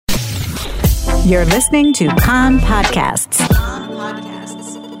You're listening to Kan Podcasts.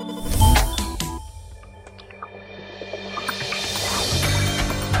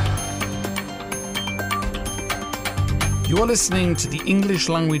 You are listening to the English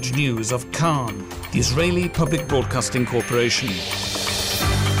language news of Kan, the Israeli Public Broadcasting Corporation.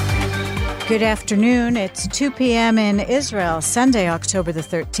 Good afternoon. It's 2 p.m. in Israel, Sunday, October the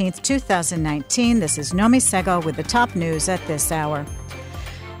 13th, 2019. This is Nomi Segal with the top news at this hour.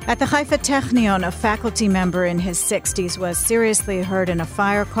 At the Haifa Technion, a faculty member in his 60s was seriously hurt in a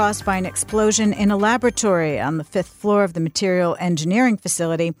fire caused by an explosion in a laboratory on the 5th floor of the material engineering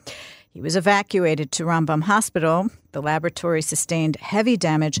facility. He was evacuated to Rambam Hospital. The laboratory sustained heavy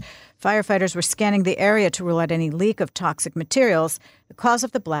damage. Firefighters were scanning the area to rule out any leak of toxic materials. The cause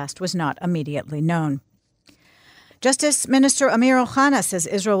of the blast was not immediately known. Justice Minister Amir Ohana says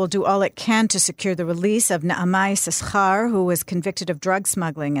Israel will do all it can to secure the release of Naamai Siskhar, who was convicted of drug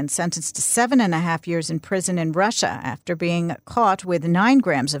smuggling and sentenced to 7.5 years in prison in Russia after being caught with 9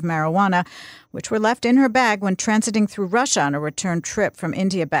 grams of marijuana, which were left in her bag when transiting through Russia on a return trip from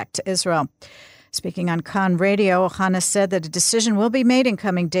India back to Israel. Speaking on Kan Radio, Ohana said that a decision will be made in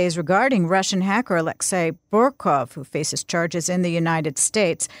coming days regarding Russian hacker Alexei Burkov, who faces charges in the United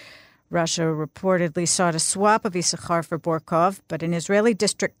States. Russia reportedly sought a swap of Issachar for Burkov, but an Israeli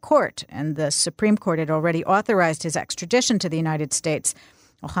district court and the Supreme Court had already authorized his extradition to the United States.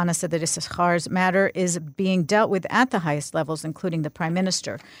 Ohana said that Issachar's matter is being dealt with at the highest levels, including the Prime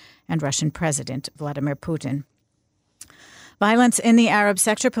Minister and Russian President Vladimir Putin. Violence in the Arab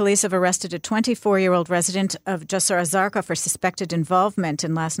sector. Police have arrested a 24-year-old resident of Jisr א-Zarqa for suspected involvement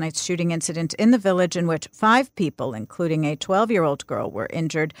in last night's shooting incident in the village in which 5 people, including a 12-year-old girl, were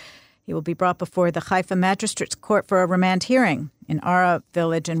injured. He will be brought before the Haifa Magistrates Court for a remand hearing. In Ara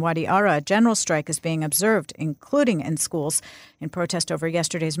village in Wadi Ara, a general strike is being observed, including in schools, in protest over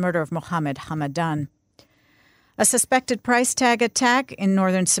yesterday's murder of Mohammed Hamadan. A suspected price tag attack in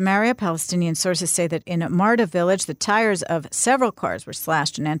northern Samaria. Palestinian sources say that in Marda village, the tires of several cars were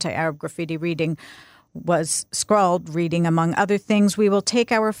slashed. An anti-Arab graffiti reading was scrawled, reading, among other things, "We will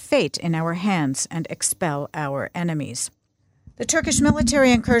take our fate in our hands and expel our enemies." The Turkish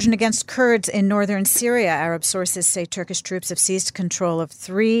military incursion against Kurds in northern Syria. Arab sources say Turkish troops have seized control of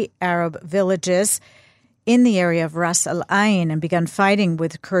 3 Arab villages in the area of Ras Al Ain and begun fighting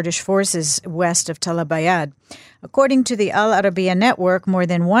with Kurdish forces west of Tal Abyad. According to the Al Arabiya network, more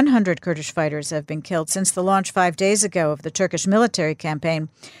than 100 Kurdish fighters have been killed since the launch 5 days ago of the Turkish military campaign.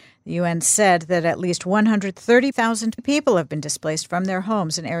 The UN said that at least 130,000 people have been displaced from their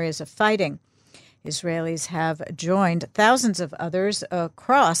homes in areas of fighting. Israelis have joined thousands of others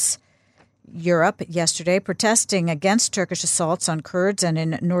across Europe yesterday protesting against Turkish assaults on Kurds and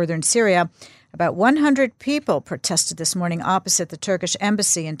in northern Syria. About 100 people protested this morning opposite the Turkish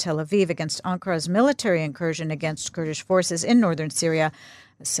embassy in Tel Aviv against Ankara's military incursion against Kurdish forces in northern Syria.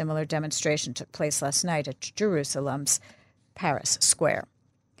 A similar demonstration took place last night at Jerusalem's Paris Square.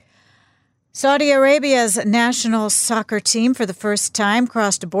 Saudi Arabia's national soccer team for the first time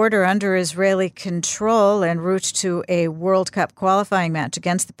crossed a border under Israeli control en route to a World Cup qualifying match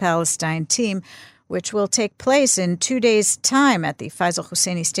against the Palestine team, which will take place in 2 days' time at the Faisal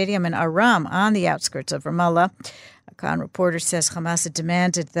Husseini Stadium in Aram on the outskirts of Ramallah. A Kan reporter says Hamas had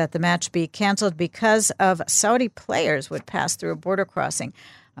demanded that the match be canceled because of Saudi players would pass through a border crossing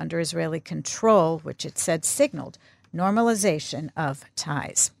under Israeli control, which it said signaled normalization of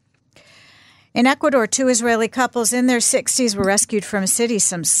ties. In Ecuador, 2 Israeli couples in their 60s were rescued from a city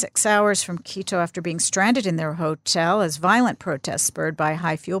some 6 hours from Quito after being stranded in their hotel as violent protests spurred by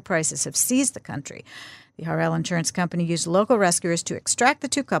high fuel prices have seized the country. The Harel Insurance Company used local rescuers to extract the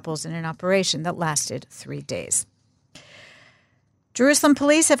 2 couples in an operation that lasted 3 days. Jerusalem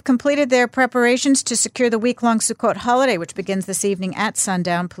police have completed their preparations to secure the week-long Sukkot holiday, which begins this evening at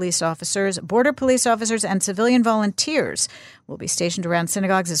sundown. Police officers, border police officers, and civilian volunteers will be stationed around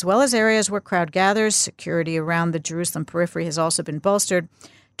synagogues as well as areas where crowd gathers. Security around the Jerusalem periphery has also been bolstered.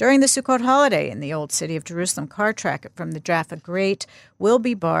 During the Sukkot holiday in the old city of Jerusalem, car traffic from the Jaffa Grate will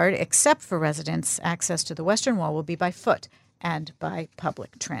be barred, except for residents. Access to the Western Wall will be by foot and by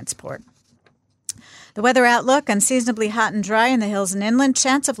public transport. The weather outlook: unseasonably hot and dry in the hills and inland.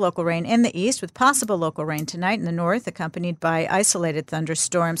 Chance of local rain in the east with possible local rain tonight in the north, accompanied by isolated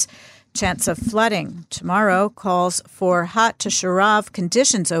thunderstorms. Chance of flooding. Tomorrow calls for hot to sharav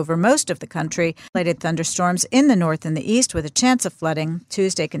conditions over most of the country. Isolated thunderstorms in the north and the east with a chance of flooding.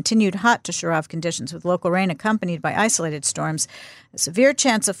 Tuesday, continued hot to sharav conditions with local rain accompanied by isolated storms. A severe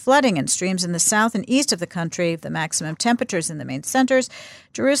chance of flooding in streams in the south and east of the country. The maximum temperatures in the main centers.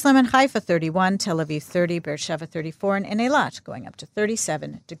 Jerusalem and Haifa 31, Tel Aviv 30, Beersheba 34, and in Eilat going up to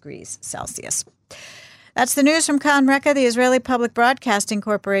 37 degrees Celsius. That's the news from Kan Reka, the Israeli Public Broadcasting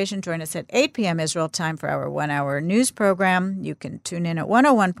Corporation. Join us at 8 p.m. Israel time for our one-hour news program. You can tune in at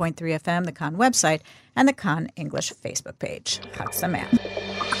 101.3 FM, the Kan website, and the Kan English Facebook page. Chag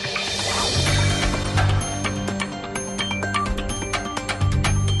Sameach.